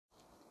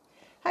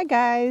Hi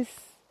guys,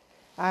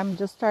 I'm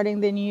just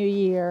starting the new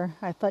year.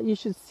 I thought you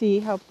should see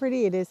how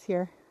pretty it is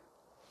here.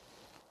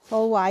 It's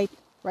all white.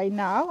 Right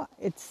now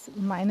it's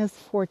minus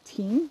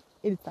 14.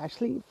 It's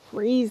actually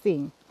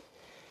freezing.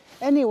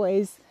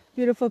 Anyways,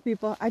 beautiful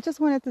people, I just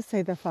wanted to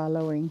say the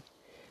following.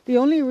 The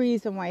only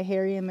reason why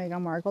Harry and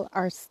Meghan Markle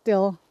are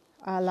still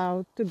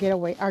allowed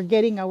to are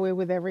getting away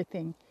with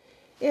everything,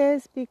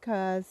 is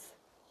because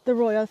the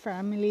royal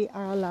family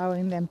are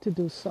allowing them to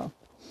do so.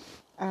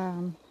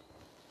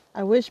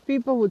 I wish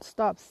people would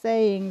stop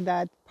saying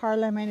that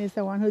Parliament is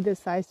the one who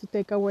decides to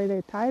take away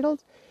their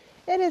titles.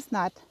 It is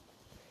not.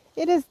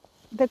 It is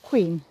the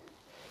Queen.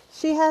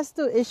 She has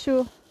to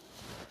issue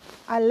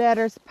a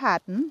letters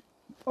patent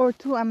or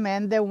to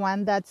amend the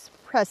one that's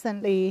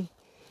presently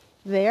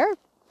there.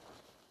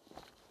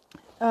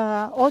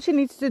 All she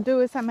needs to do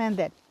is amend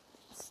it.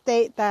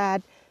 State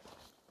that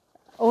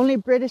only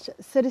British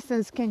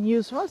citizens can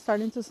use, well, it's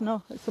starting to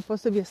snow. It's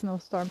supposed to be a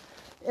snowstorm.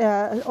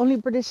 Only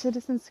British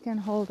citizens can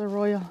hold a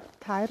royal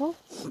title.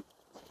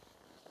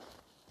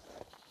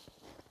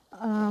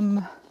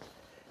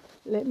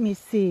 Let me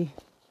see.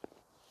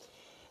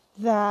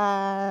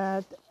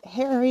 That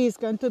Harry is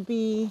going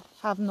to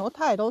have no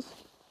titles,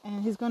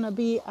 and he's going to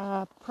be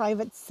a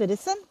private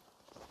citizen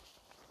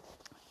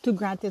to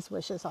grant his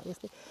wishes,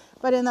 obviously.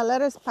 But in a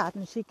letters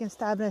patent, she can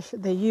establish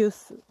the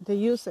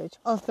usage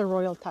of the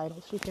royal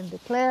title. She can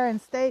declare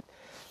and state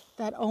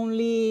that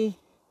only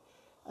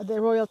the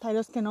royal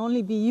titles can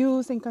only be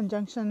used in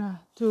conjunction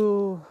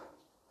to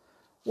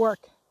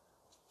work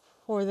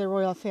for the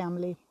royal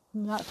family,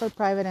 not for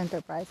private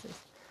enterprises.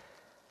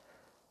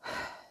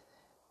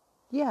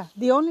 Yeah,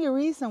 the only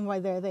reason why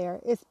they're there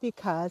is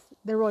because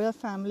the royal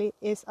family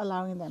is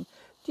allowing them.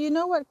 Do you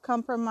know what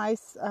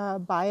compromise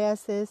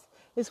bias is?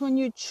 It's when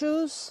you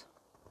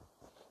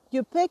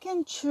pick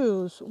and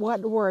choose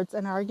what words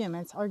and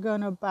arguments are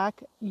going to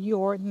back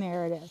your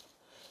narrative.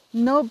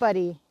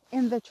 Nobody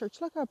in the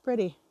church, look how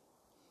pretty.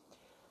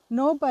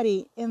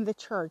 Nobody in the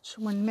church,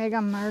 when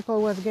Meghan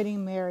Markle was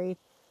getting married,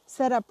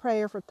 said a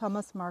prayer for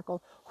Thomas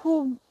Markle,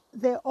 who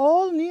they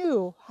all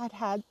knew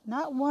had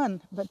not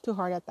one, but 2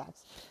 heart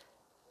attacks.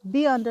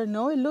 Be under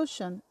no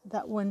illusion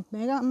that when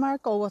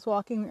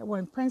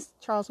when Prince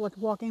Charles was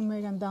walking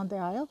Meghan down the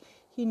aisle,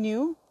 he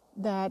knew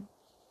that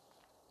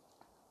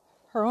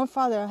her own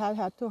father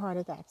had 2 heart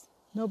attacks.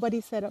 Nobody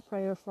said a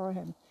prayer for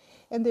him.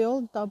 And they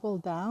all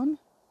doubled down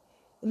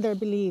in their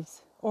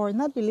beliefs, or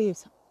not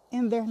beliefs,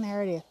 in their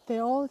narrative. They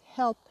all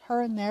helped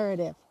her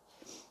narrative.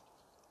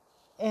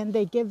 And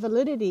they give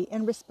validity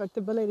and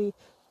respectability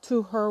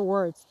to her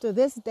words. To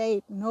this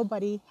date,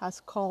 nobody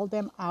has called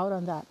them out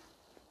on that.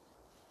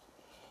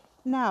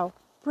 Now,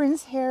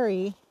 Prince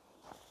Harry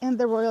and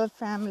the royal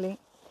family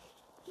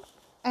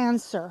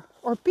answer,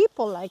 or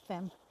people like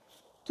them,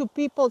 to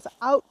people's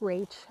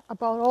outrage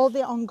about all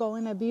the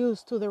ongoing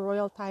abuse to the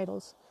royal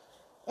titles.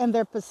 And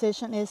their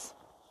position is,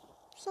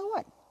 so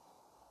what?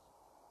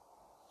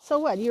 So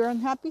what? You're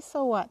unhappy?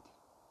 So what?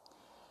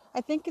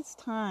 I think it's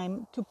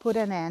time to put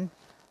an end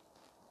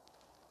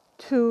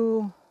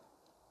to,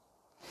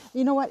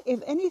 you know what?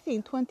 If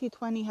anything,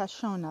 2020 has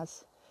shown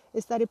us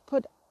is that it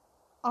put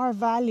our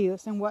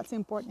values and what's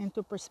important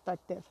into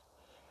perspective.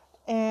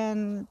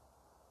 And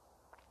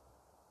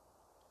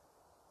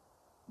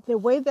the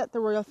way that the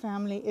royal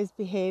family is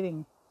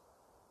behaving,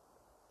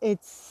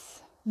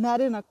 it's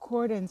not in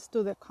accordance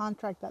to the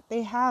contract that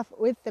they have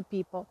with the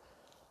people,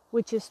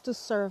 which is to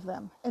serve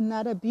them and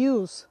not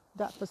abuse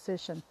that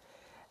position.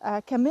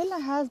 Camilla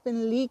has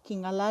been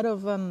leaking a lot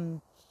of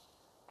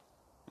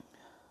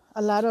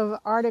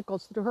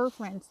articles to her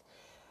friends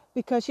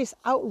because she's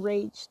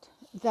outraged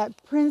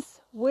that Prince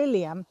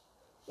William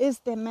is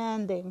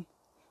demanding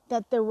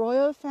that the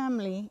royal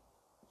family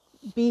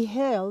be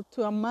held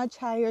to a much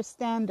higher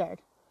standard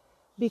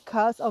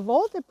because of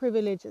all the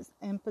privileges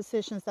and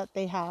positions that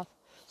they have.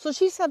 So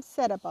she's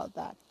upset about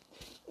that.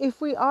 If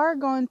we are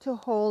going to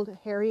hold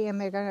Harry and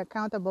Meghan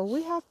accountable,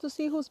 we have to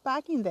see who's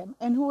backing them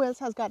and who else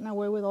has gotten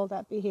away with all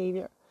that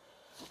behavior.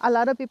 A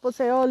lot of people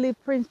say, oh, leave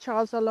Prince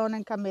Charles alone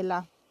and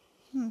Camilla.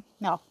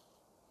 No.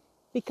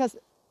 Because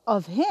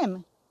of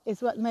him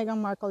is what Meghan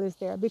Markle is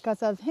there.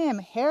 Because of him,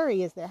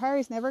 Harry is there.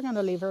 Harry's never going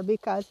to leave her,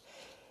 because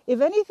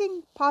if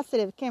anything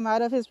positive came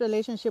out of his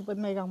relationship with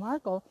Meghan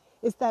Markle,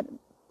 is that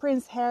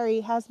Prince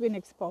Harry has been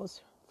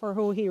exposed for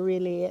who he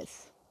really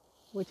is,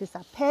 which is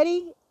a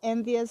petty,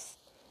 envious,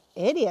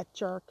 idiot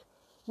jerk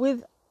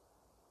with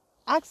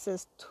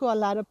access to a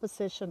lot of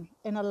position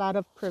and a lot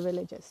of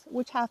privileges,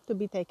 which have to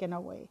be taken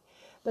away.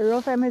 The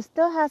royal family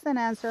still hasn't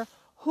answered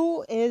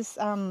who is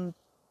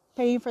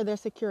paying for their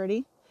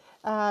security.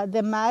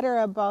 The matter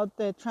about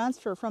the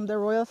transfer from the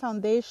Royal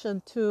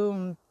Foundation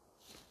to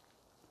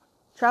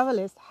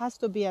Travelist has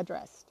to be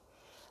addressed.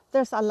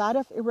 There's a lot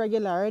of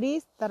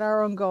irregularities that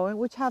are ongoing,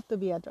 which have to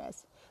be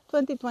addressed.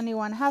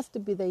 2021 has to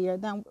be the year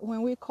then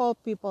when we call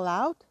people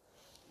out,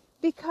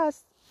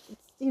 because,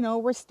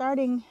 we're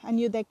starting a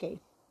new decade.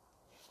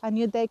 A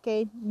new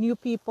decade, new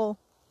people,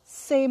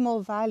 same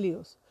old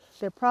values.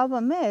 The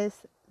problem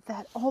is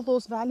that all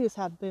those values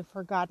have been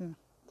forgotten.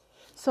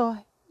 So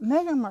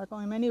Meghan Markle,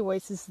 in many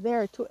ways, is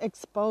there to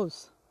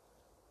expose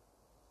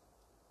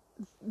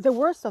the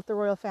worst of the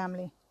royal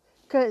family,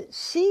 because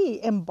she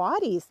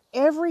embodies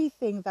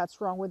everything that's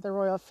wrong with the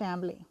royal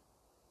family.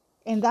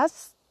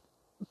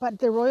 But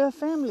the royal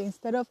family,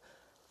 instead of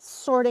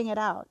sorting it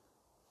out,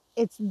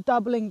 it's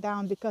doubling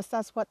down, because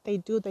that's what they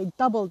do. They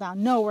double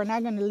down. No, we're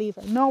not going to leave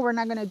it. No, we're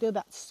not going to do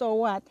that. So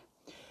what?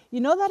 You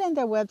know that in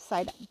their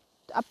website,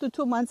 up to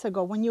 2 months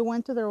ago, when you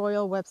went to the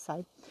royal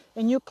website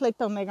and you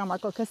clicked on Meghan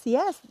Markle, because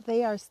yes,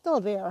 they are still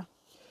there,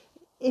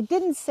 it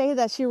didn't say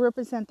that she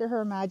represented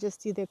Her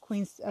Majesty, the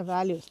Queen's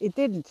values. It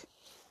didn't.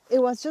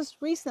 It was just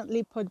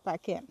recently put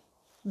back in.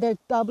 They're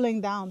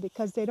doubling down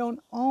because they don't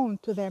own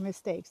to their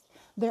mistakes.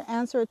 Their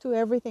answer to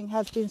everything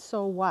has been,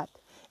 so what?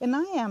 And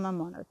I am a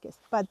monarchist,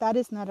 but that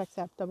is not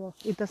acceptable.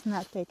 It does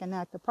not take an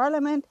act of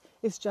parliament.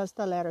 It's just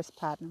a letters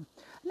pattern.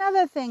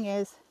 Another thing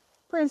is,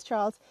 Prince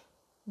Charles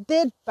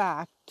did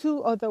back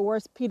 2 of the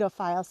worst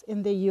pedophiles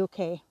in the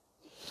UK.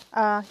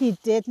 He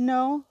did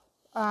know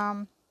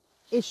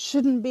it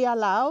shouldn't be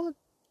allowed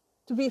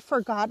to be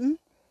forgotten.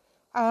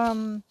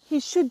 He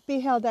should be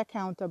held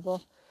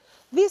accountable.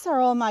 These are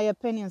all my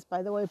opinions,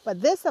 by the way,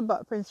 but this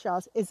about Prince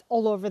Charles is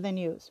all over the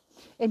news.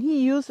 And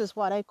he uses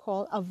what I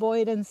call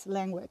avoidance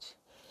language.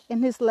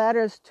 In his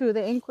letters to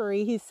the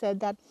inquiry, he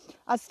said that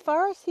as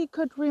far as he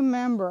could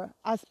remember,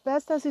 as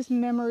best as his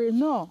memory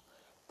knew,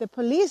 the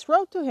police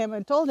wrote to him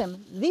and told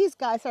him, these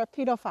guys are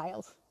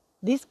pedophiles.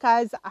 These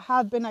guys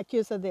have been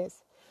accused of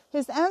this.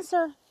 His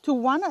answer to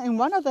in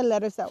one of the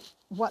letters that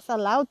was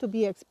allowed to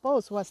be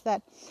exposed was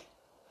that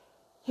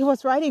he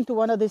was writing to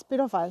one of these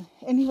pedophiles,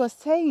 and he was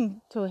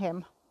saying to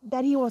him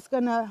that he was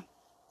going to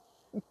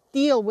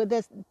deal with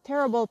this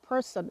terrible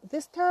person.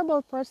 This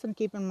terrible person,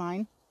 keep in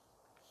mind,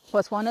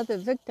 was one of the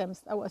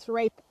victims that was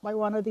raped by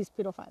one of these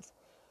pedophiles.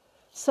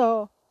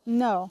 So,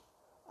 no.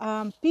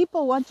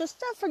 People want just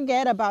to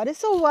forget about it.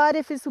 So what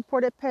if he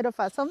supported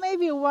pedophiles? So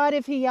maybe what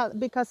if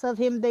because of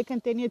him, they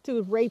continue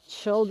to rape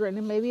children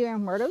and maybe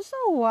even murder?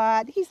 So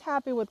what? He's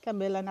happy with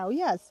Camilla now,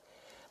 yes.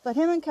 But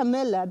him and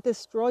Camilla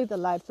destroyed the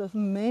lives of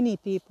many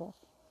people.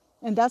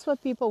 And that's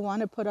what people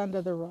want to put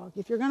under the rug.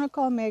 If you're going to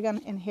call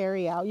Meghan and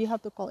Harry out, you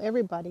have to call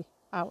everybody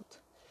out.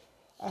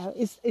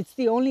 It's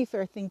the only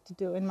fair thing to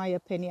do, in my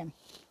opinion.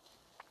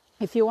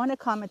 If you want to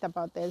comment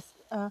about this,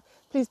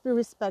 please be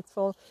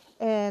respectful.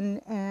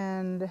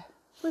 And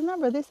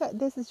remember,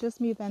 this is just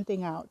me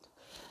venting out.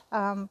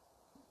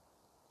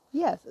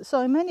 Yes, so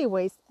in many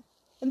ways,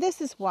 and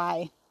this is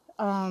why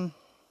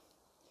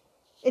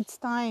it's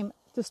time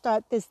to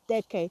start this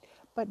decade,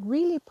 but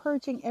really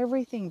purging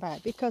everything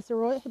back, because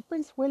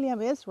Prince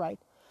William is right.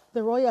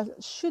 The royals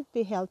should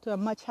be held to a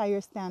much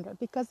higher standard,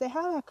 because they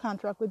have a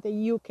contract with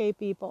the UK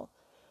people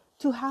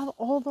to have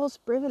all those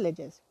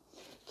privileges.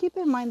 Keep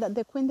in mind that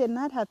the Queen did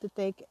not have to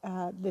take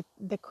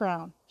the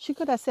crown. She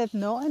could have said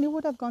no, and it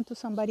would have gone to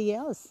somebody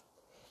else.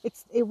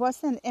 It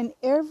wasn't, and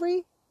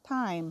every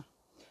time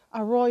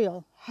a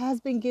royal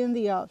has been given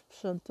the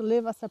option to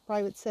live as a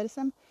private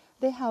citizen,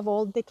 they have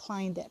all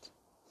declined it.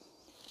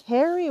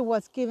 Harry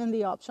was given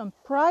the option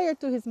prior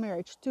to his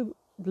marriage to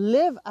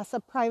live as a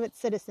private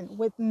citizen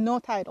with no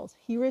titles.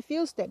 He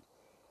refused it.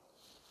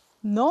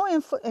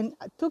 And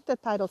took the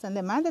titles and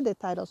demanded the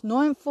titles,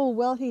 knowing full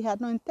well he had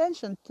no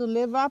intention to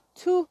live up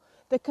to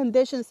the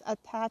conditions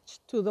attached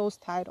to those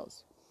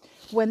titles.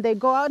 When they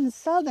go out and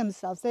sell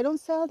themselves, they don't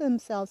sell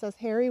themselves as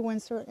Harry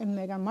Windsor and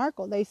Meghan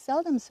Markle. They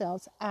sell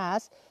themselves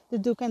as the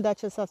Duke and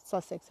Duchess of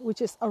Sussex,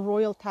 which is a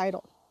royal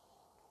title.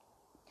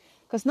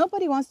 Because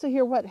nobody wants to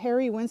hear what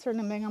Harry Windsor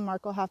and Meghan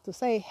Markle have to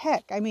say.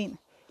 Heck, I mean,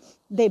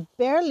 they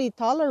barely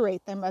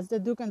tolerate them as the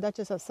Duke and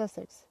Duchess of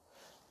Sussex.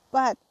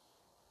 But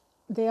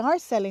they are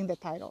selling the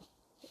title.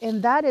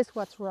 And that is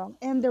what's wrong.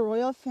 And the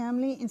royal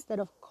family,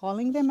 instead of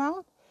calling them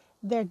out,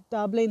 they're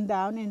doubling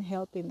down and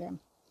helping them.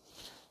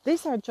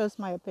 These are just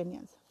my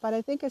opinions. But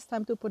I think it's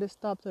time to put a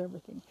stop to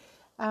everything.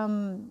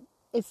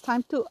 It's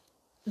time to...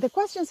 The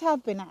questions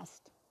have been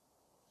asked.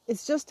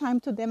 It's just time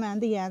to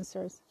demand the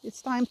answers.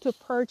 It's time to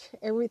purge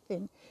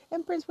everything.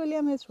 And Prince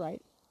William is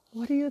right.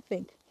 What do you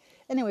think?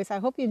 Anyways, I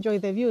hope you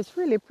enjoyed the view. It's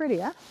really pretty,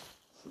 huh?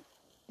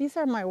 These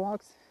are my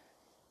walks.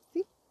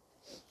 See?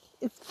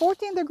 It's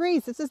 14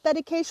 degrees. This is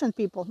dedication,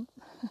 people.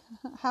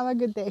 Have a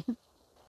good day.